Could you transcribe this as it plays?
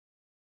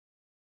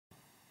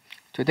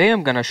Today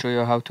I'm gonna show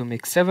you how to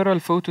mix several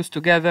photos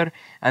together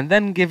and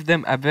then give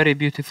them a very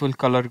beautiful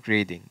color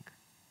grading.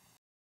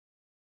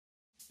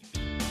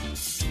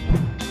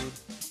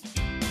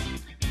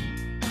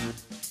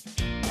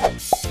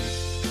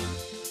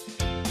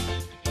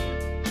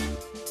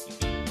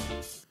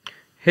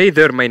 Hey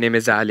there, my name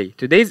is Ali.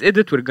 Today's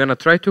edit we're gonna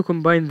try to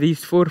combine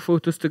these 4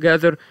 photos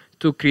together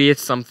to create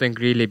something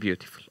really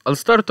beautiful. I'll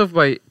start off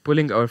by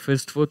pulling our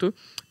first photo.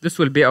 This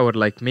will be our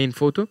main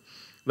photo.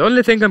 The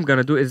only thing I'm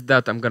gonna do is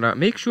that I'm gonna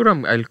make sure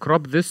I'll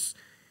crop this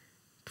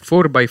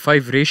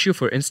 4:5 ratio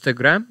for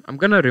Instagram. I'm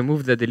gonna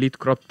remove the delete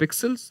crop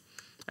pixels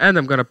and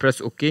I'm gonna press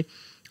OK.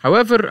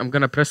 However, I'm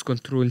gonna press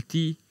Ctrl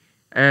T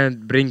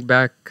and bring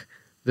back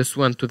this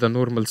one to the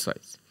normal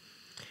size.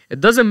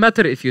 It doesn't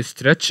matter if you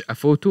stretch a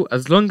photo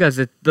as long as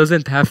it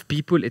doesn't have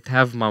people, it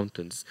have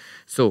mountains.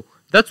 So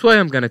that's why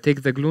I'm gonna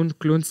take the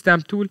clone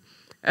stamp tool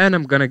and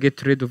I'm gonna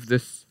get rid of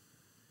this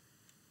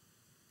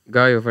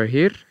guy over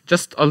here.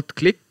 Just alt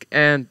click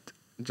and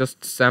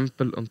just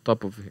sample on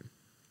top of him.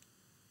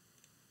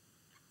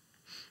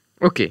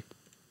 Okay,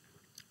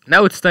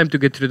 now it's time to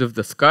get rid of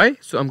the sky.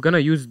 So I'm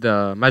gonna use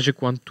the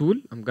magic wand tool.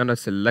 I'm gonna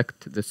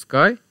select the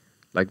sky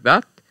like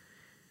that.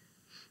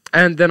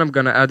 And then I'm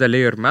gonna add a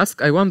layer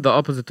mask. I want the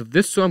opposite of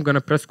this, so I'm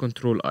gonna press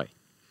Ctrl I.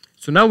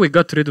 So now we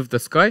got rid of the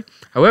sky.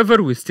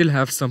 However, we still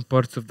have some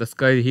parts of the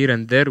sky here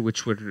and there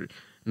which were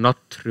not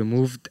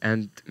removed,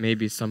 and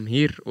maybe some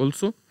here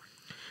also.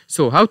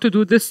 So how to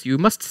do this? You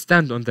must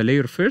stand on the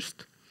layer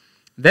first.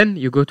 Then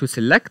you go to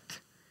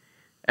select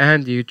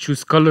and you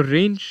choose color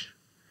range.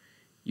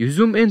 You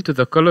zoom into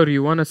the color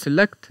you wanna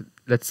select.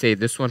 Let's say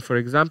this one, for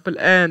example,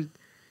 and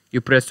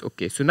you press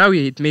OK. So now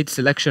it made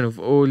selection of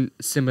all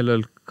similar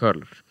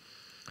color.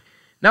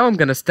 Now I'm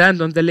gonna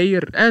stand on the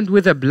layer and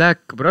with a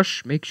black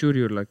brush, make sure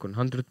you're on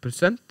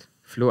 100%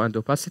 flow and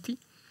opacity.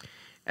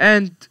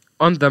 And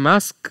on the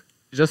mask,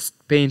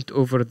 just paint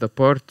over the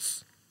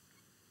parts.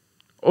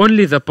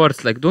 Only the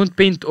parts, don't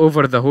paint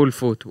over the whole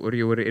photo or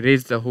you will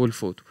erase the whole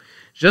photo.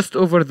 Just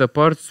over the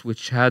parts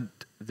which had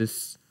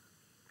this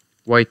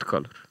white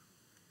color.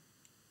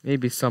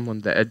 Maybe some on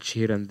the edge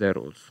here and there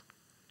also.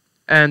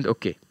 And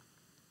OK.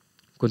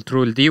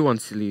 Ctrl D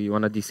once you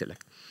wanna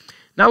deselect.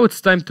 Now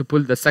it's time to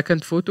pull the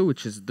second photo,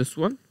 which is this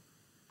one.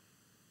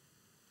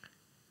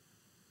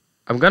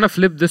 I'm gonna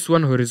flip this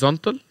one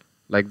horizontal,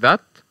 like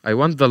that. I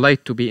want the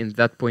light to be in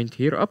that point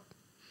here up.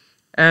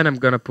 And I'm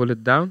gonna pull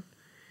it down.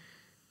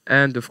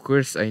 And of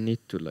course I need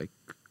to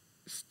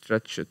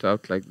stretch it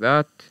out like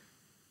that.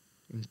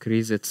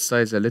 Increase its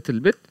size a little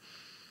bit.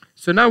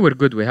 So now we're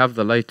good. We have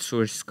the light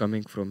source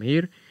coming from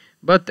here.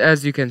 But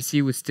as you can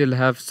see, we still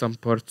have some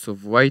parts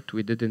of white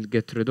we didn't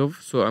get rid of.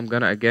 So I'm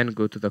gonna again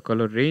go to the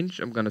color range.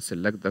 I'm gonna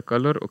select the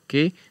color,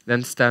 OK.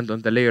 Then stand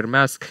on the layer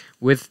mask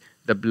with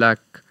the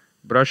black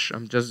brush.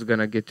 I'm just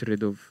gonna get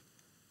rid of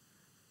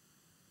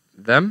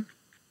them.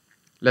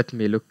 Let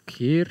me look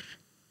here.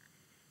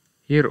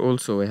 Here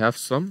also we have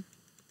some.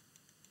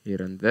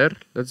 Here and there.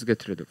 Let's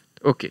get rid of it.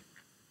 OK.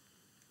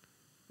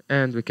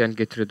 And we can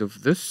get rid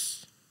of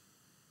this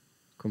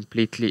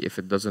completely if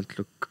it doesn't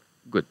look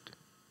good.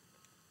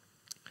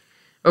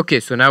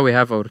 Okay, so now we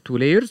have our 2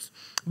 layers,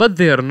 but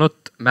they are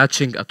not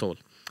matching at all.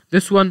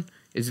 This one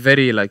is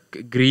very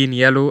green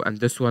yellow and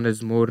this one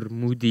is more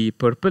moody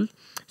purple.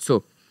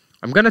 So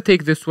I'm gonna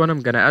take this one,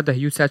 I'm gonna add a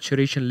hue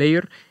saturation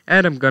layer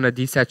and I'm gonna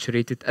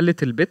desaturate it a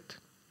little bit,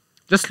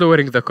 just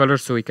lowering the color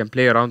so we can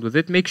play around with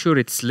it. Make sure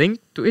it's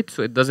linked to it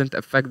so it doesn't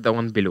affect the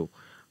one below.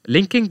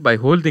 Linking by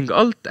holding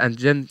Alt and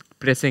then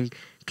pressing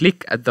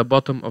click at the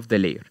bottom of the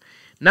layer.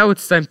 Now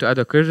it's time to add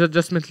a curve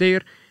adjustment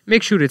layer.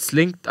 Make sure it's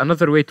linked.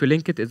 Another way to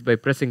link it is by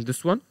pressing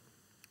this one.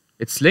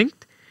 It's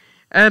linked.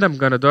 And I'm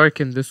gonna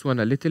darken this one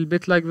a little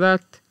bit like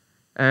that.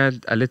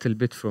 And a little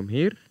bit from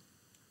here.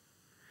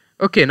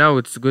 Okay, now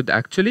it's good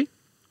actually.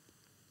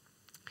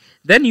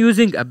 Then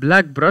using a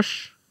black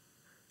brush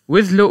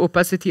with low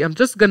opacity, I'm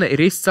just gonna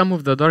erase some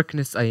of the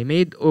darkness I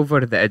made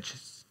over the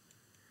edges.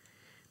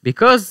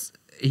 Because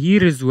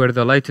here is where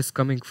the light is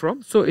coming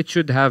from, so it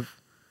should have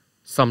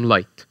some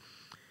light.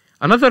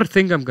 Another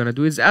thing I'm gonna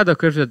do is add a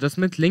curve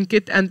adjustment, link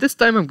it, and this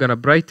time I'm gonna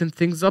brighten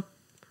things up,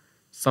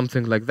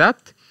 something like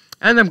that.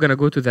 And I'm gonna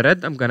go to the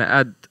red, I'm gonna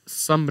add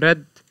some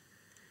red,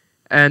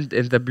 and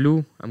in the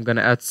blue, I'm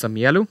gonna add some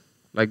yellow,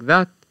 like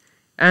that.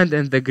 And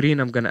in the green,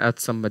 I'm gonna add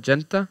some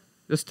magenta,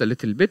 just a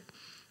little bit.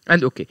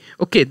 And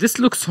okay, this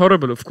looks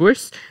horrible, of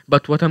course,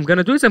 but what I'm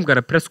gonna do is I'm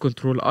gonna press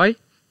Ctrl I.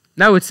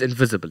 Now it's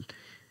invisible,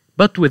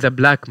 but with a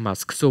black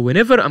mask. So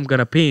whenever I'm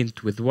gonna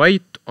paint with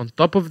white on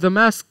top of the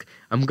mask,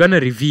 I'm gonna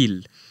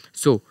reveal.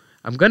 So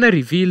I'm gonna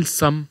reveal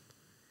some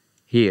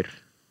here,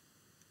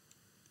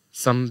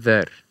 some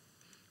there.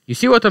 You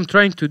see what I'm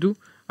trying to do?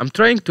 I'm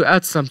trying to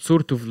add some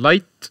sort of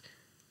light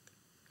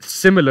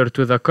similar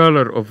to the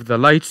color of the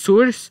light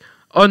source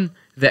on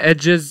the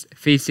edges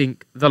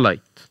facing the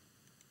light.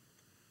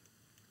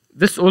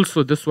 This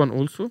one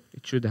also,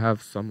 it should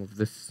have some of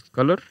this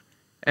color.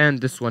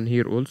 And this one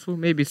here also,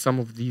 maybe some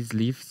of these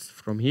leaves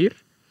from here,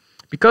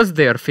 because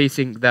they are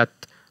facing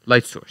that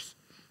light source.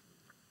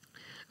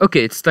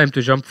 Okay, it's time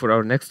to jump for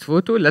our next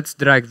photo. Let's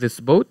drag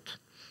this boat.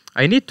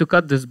 I need to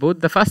cut this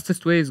boat. The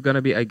fastest way is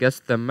gonna be, I guess,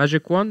 the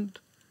magic wand.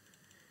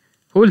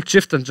 Hold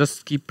shift and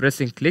just keep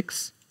pressing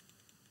clicks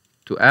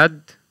to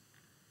add.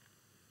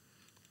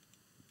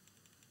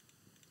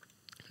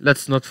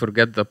 Let's not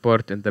forget the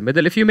part in the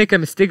middle. If you make a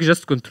mistake,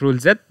 just Control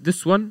Z.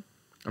 This one,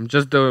 I'm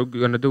just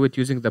gonna do it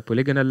using the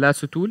polygonal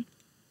lasso tool.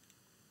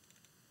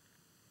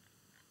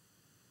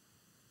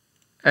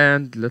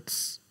 And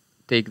let's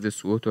take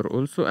this water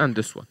also, and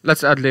this one.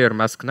 Let's add layer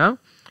mask now.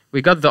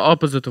 We got the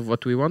opposite of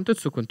what we wanted,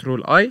 so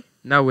Control I.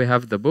 Now we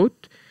have the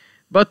boat,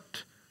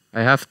 but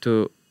I have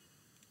to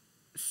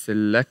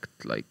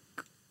select like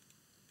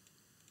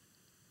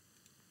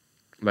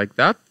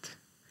that,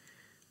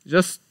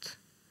 just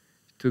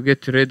to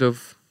get rid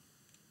of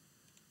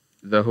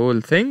the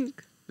whole thing,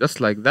 just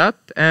like that.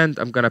 And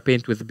I'm gonna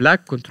paint with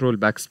black. Control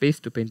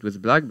backspace to paint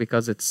with black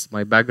because it's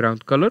my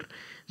background color.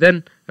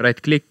 Then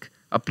right click,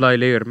 apply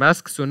layer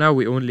mask. So now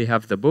we only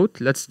have the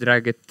boat. Let's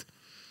drag it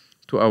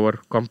to our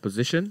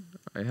composition.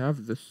 I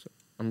have this,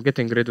 I'm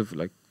getting rid of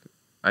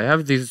I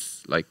have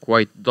these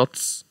white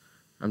dots.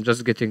 I'm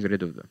just getting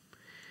rid of them.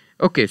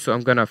 Okay, so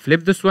I'm gonna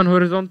flip this one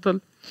horizontal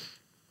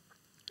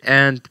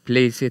and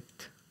place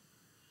it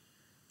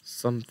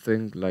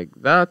something like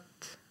that.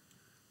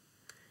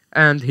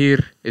 And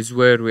here is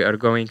where we are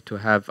going to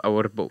have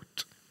our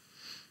boat.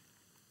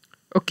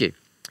 Okay,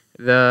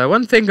 the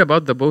one thing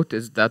about the boat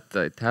is that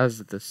it has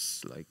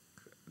this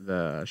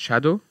the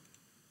shadow.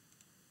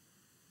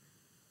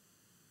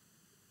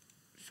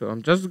 So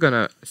I'm just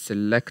gonna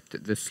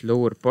select this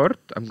lower part.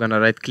 I'm gonna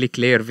right click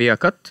layer via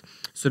cut.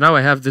 So now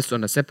I have this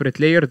on a separate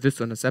layer,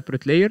 this on a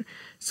separate layer,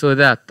 so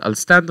that I'll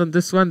stand on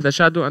this one, the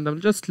shadow, and I'll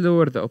just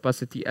lower the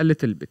opacity a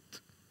little bit.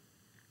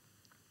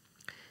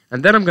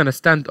 And then I'm gonna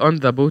stand on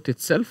the boat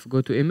itself,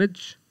 go to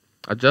image,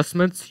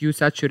 adjustments, hue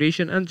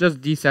saturation, and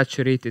just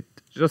desaturate it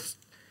just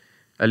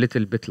a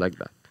little bit like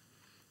that.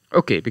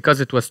 Okay, because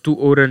it was too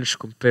orange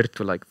compared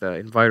to the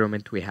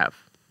environment we have.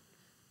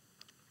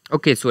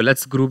 Okay, so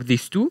let's group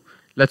these two.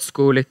 Let's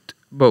call it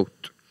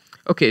boat.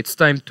 Okay, it's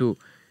time to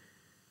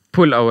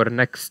pull our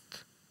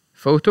next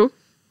photo.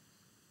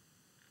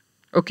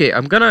 Okay,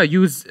 I'm gonna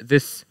use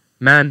this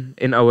man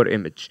in our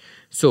image.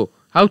 So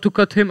how to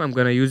cut him? I'm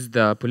gonna use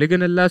the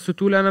polygonal lasso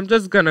tool, and I'm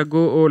just gonna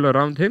go all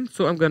around him.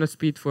 So I'm gonna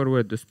speed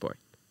forward this point.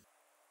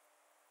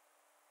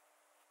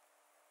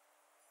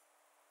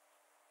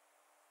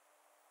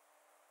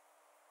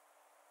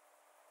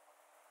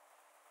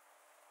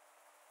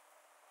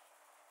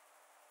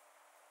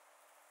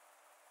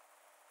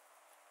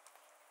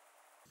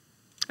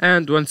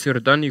 And once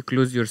you're done, you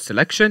close your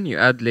selection, you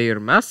add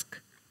layer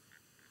mask.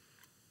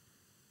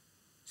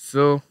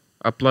 So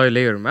apply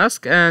layer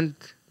mask, and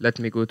let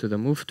me go to the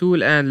move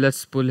tool, and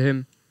let's pull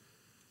him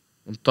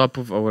on top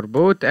of our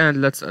boat,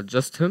 and let's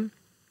adjust him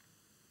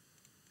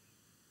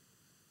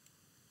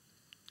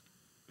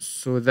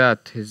so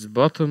that his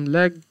bottom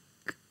leg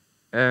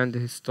and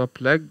his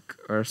top leg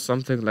are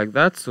something like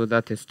that, so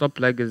that his top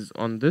leg is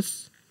on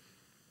this.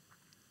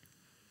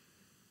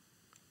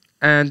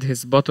 And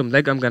his bottom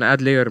leg, I'm gonna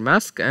add layer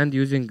mask, and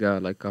using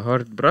a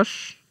hard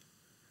brush,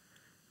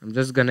 I'm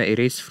just gonna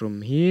erase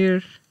from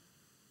here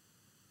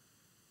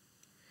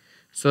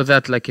so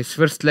that his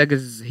first leg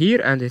is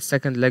here and his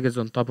second leg is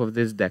on top of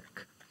this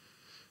deck.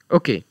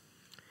 Okay,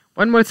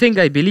 one more thing,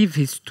 I believe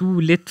he's too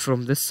lit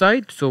from this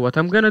side, so what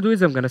I'm gonna do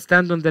is I'm gonna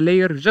stand on the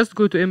layer, just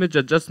go to image,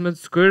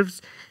 adjustments,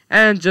 curves,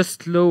 and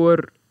just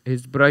lower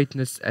his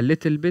brightness a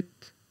little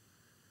bit.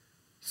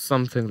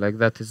 Something like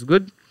that is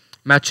good.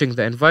 Matching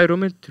the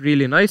environment,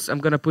 really nice. I'm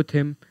gonna put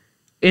him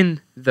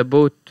in the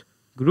boat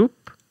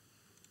group.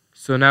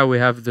 So now we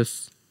have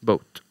this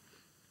boat.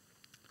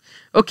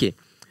 Okay,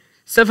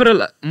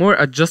 several more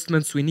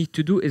adjustments we need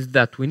to do is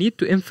that we need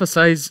to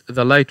emphasize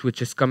the light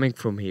which is coming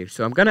from here.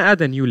 So I'm gonna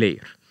add a new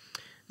layer.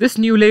 This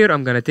new layer,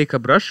 I'm gonna take a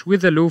brush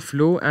with a low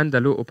flow and a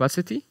low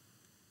opacity.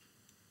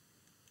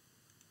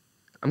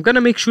 I'm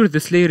gonna make sure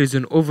this layer is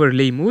in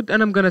overlay mode,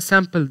 and I'm gonna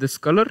sample this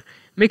color.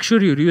 Make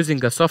sure you're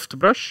using a soft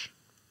brush.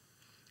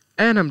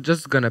 And I'm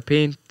just gonna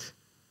paint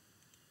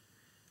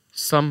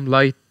some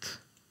light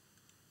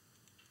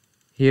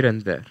here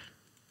and there.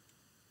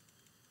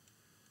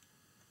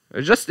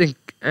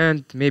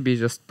 And maybe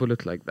just pull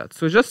it like that.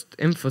 So just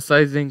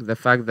emphasizing the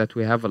fact that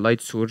we have a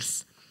light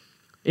source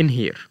in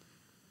here.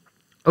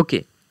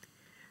 Okay.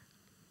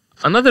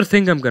 Another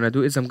thing I'm gonna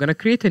do is I'm gonna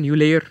create a new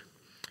layer.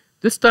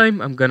 This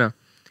time I'm gonna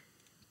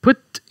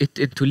put it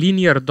into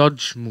linear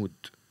dodge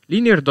mode.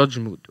 Linear dodge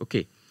mode,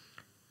 okay.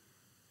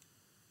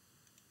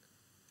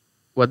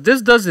 What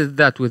this does is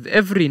that with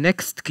every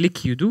next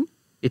click you do,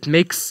 it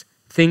makes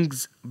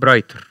things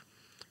brighter.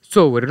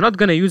 So we're not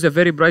gonna use a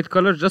very bright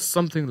color, just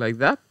something like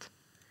that.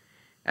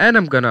 And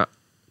I'm gonna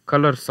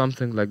color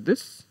something like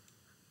this.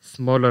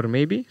 Smaller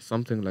maybe,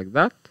 something like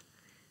that.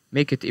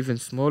 Make it even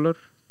smaller,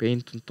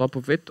 paint on top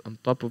of it, on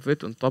top of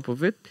it, on top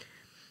of it.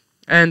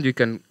 And you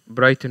can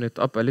brighten it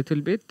up a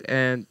little bit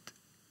and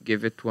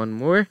give it one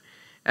more.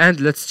 And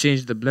let's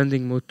change the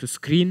blending mode to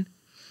screen.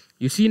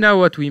 You see now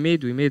what we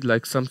made? We made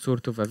some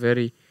sort of a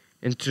very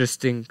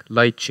interesting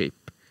light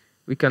shape.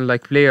 We can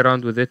like play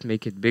around with it,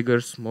 make it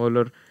bigger,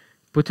 smaller,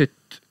 put it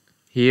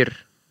here.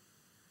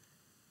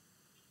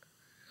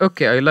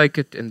 Okay, I like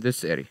it in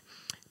this area.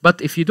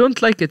 But if you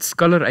don't like its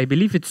color, I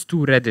believe it's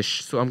too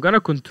reddish. So I'm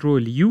gonna control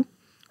U,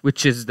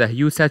 which is the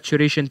hue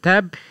saturation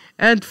tab.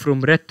 And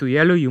from red to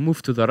yellow, you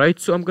move to the right.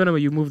 So I'm gonna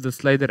move the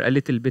slider a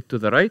little bit to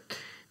the right.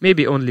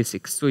 Maybe only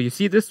 6. So you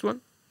see this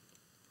one?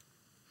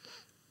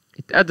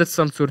 It added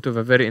some sort of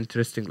a very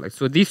interesting light.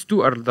 So these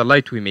two are the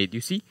light we made,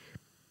 you see?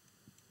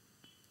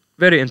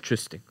 Very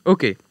interesting.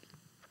 Okay.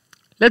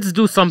 Let's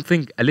do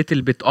something a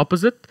little bit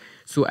opposite.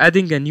 So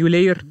adding a new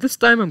layer. This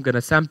time I'm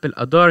gonna sample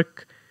a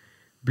dark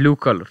blue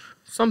color.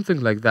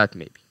 Something like that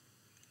maybe.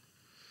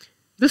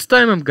 This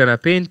time I'm gonna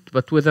paint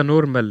but with a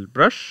normal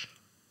brush.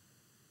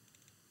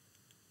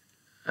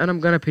 And I'm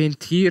gonna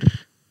paint here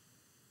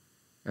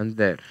and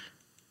there.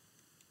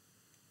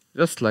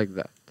 Just like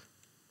that.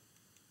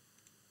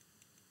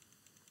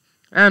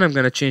 And I'm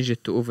gonna change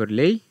it to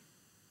overlay.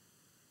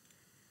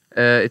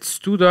 It's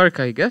too dark,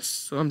 I guess,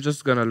 so I'm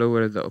just gonna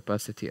lower the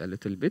opacity a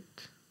little bit.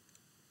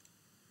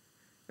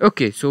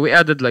 Okay, so we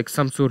added like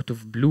some sort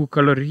of blue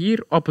color here,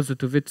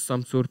 opposite of it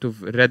some sort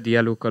of red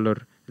yellow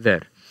color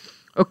there.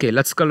 Okay,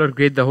 let's color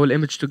grade the whole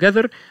image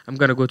together. I'm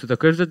gonna go to the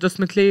curves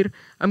adjustment layer.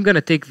 I'm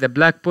gonna take the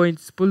black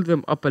points, pull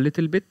them up a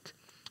little bit.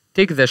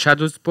 Take the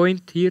shadows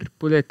point here,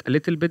 pull it a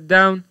little bit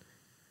down.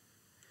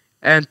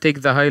 And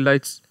take the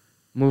highlights,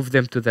 move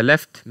them to the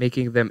left,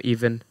 making them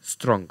even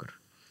stronger.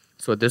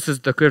 So this is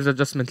the curves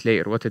adjustment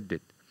layer, what it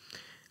did.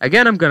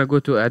 Again, I'm gonna go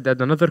to add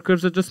another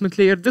curves adjustment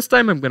layer. This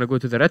time I'm gonna go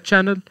to the red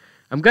channel.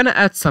 I'm gonna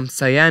add some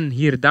cyan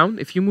here down.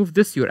 If you move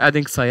this, you're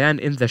adding cyan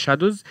in the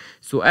shadows.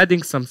 So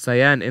adding some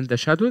cyan in the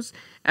shadows.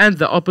 And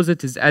the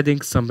opposite is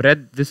adding some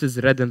red. This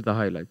is red in the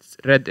highlights.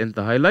 Red in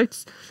the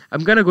highlights.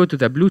 I'm gonna go to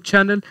the blue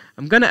channel.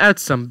 I'm gonna add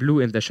some blue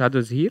in the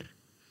shadows here.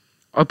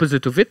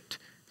 Opposite of it,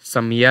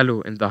 some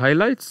yellow in the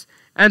highlights.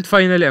 And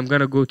finally, I'm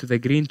gonna go to the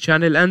green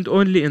channel, and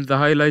only in the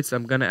highlights,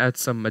 I'm gonna add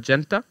some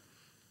magenta.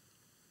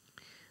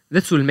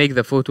 This will make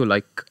the photo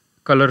like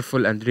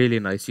colorful and really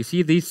nice. You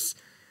see this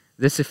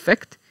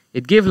effect?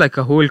 It gave like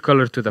a whole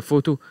color to the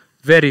photo.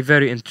 Very,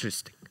 very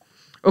interesting.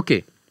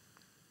 Okay.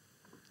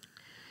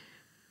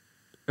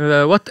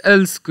 What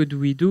else could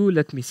we do?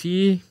 Let me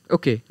see.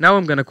 Okay, now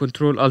I'm gonna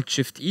control Alt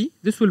Shift E.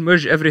 This will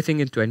merge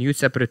everything into a new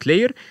separate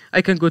layer.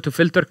 I can go to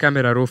Filter,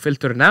 Camera Raw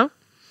Filter now,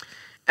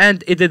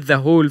 and edit the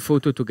whole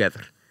photo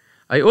together.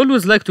 I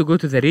always like to go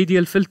to the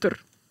radial filter.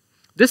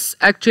 This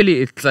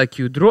actually, it's like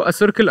you draw a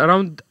circle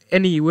around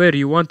anywhere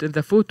you want in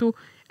the photo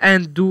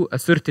and do a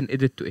certain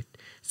edit to it.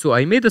 So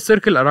I made a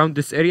circle around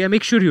this area.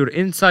 Make sure you're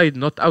inside,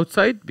 not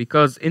outside,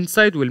 because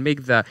inside will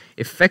make the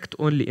effect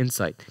only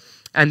inside.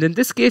 And in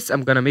this case,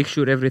 I'm gonna make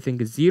sure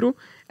everything is 0.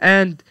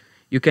 And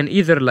you can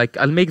either like,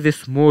 I'll make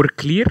this more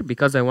clear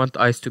because I want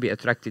eyes to be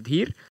attracted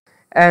here.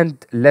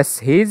 And less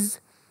haze.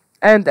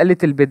 And a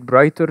little bit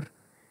brighter.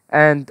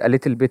 And a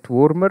little bit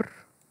warmer.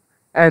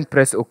 And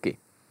press OK.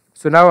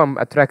 So now I'm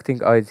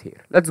attracting eyes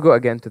here. Let's go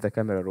again to the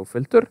camera raw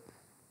filter.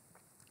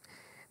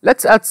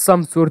 Let's add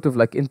some sort of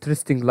like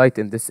interesting light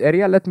in this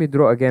area. Let me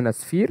draw again a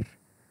sphere.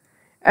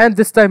 And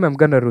this time I'm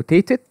gonna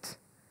rotate it.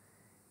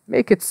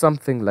 Make it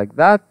something like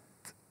that.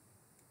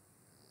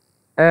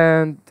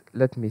 And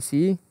let me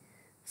see.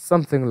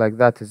 Something like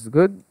that is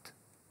good.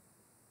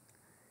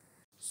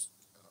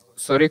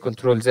 Sorry,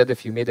 Control Z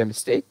if you made a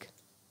mistake.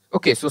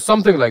 Okay, so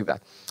something like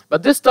that.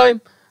 But this time,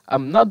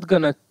 I'm not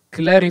gonna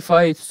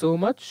clarify it so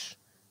much.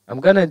 I'm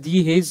gonna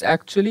dehaze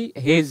actually.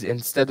 Haze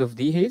instead of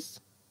dehaze.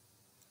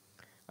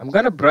 I'm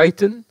gonna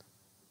brighten.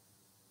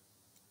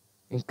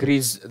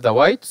 Increase the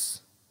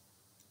whites.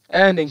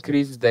 And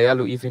increase the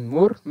yellow even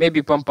more.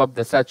 Maybe pump up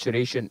the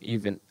saturation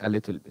even a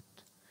little bit.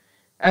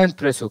 And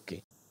press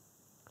OK.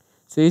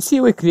 So you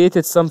see we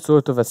created some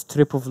sort of a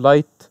strip of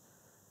light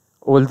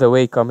all the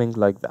way coming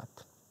like that.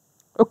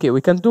 Okay,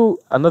 we can do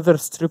another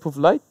strip of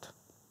light.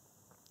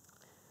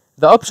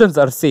 The options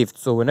are saved,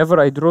 so whenever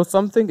I draw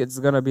something, it's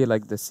gonna be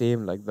like the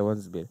same like the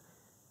ones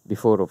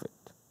before of it.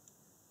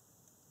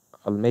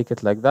 I'll make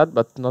it like that,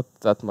 but not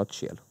that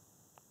much yellow.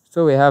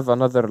 So we have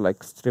another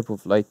like strip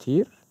of light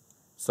here.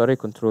 Sorry,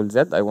 Control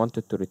Z, I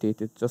wanted to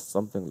rotate it just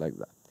something like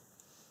that.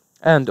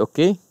 And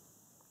OK.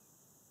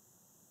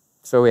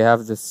 So we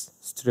have this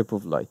strip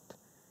of light.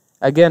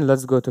 Again,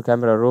 let's go to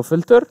Camera Raw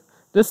Filter.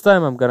 This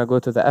time I'm gonna go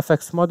to the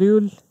FX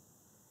module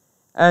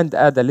and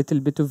add a little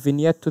bit of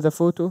vignette to the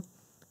photo.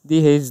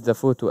 Dehaze the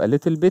photo a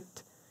little bit.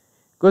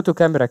 Go to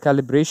Camera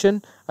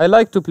Calibration. I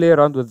like to play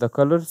around with the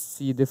colors,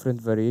 see different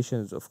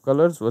variations of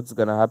colors, what's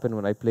gonna happen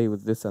when I play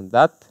with this and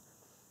that.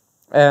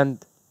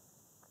 And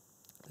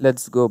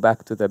let's go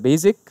back to the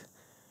basic.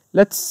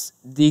 Let's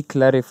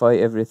declarify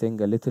everything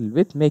a little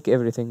bit, make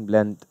everything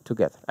blend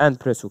together, and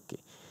press OK.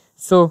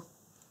 So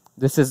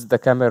this is the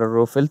Camera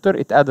Raw filter.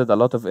 It added a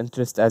lot of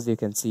interest, as you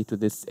can see, to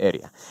this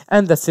area.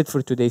 And that's it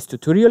for today's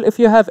tutorial. If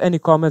you have any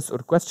comments or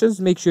questions,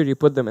 make sure you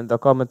put them in the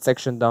comment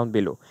section down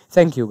below.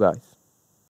 Thank you, guys.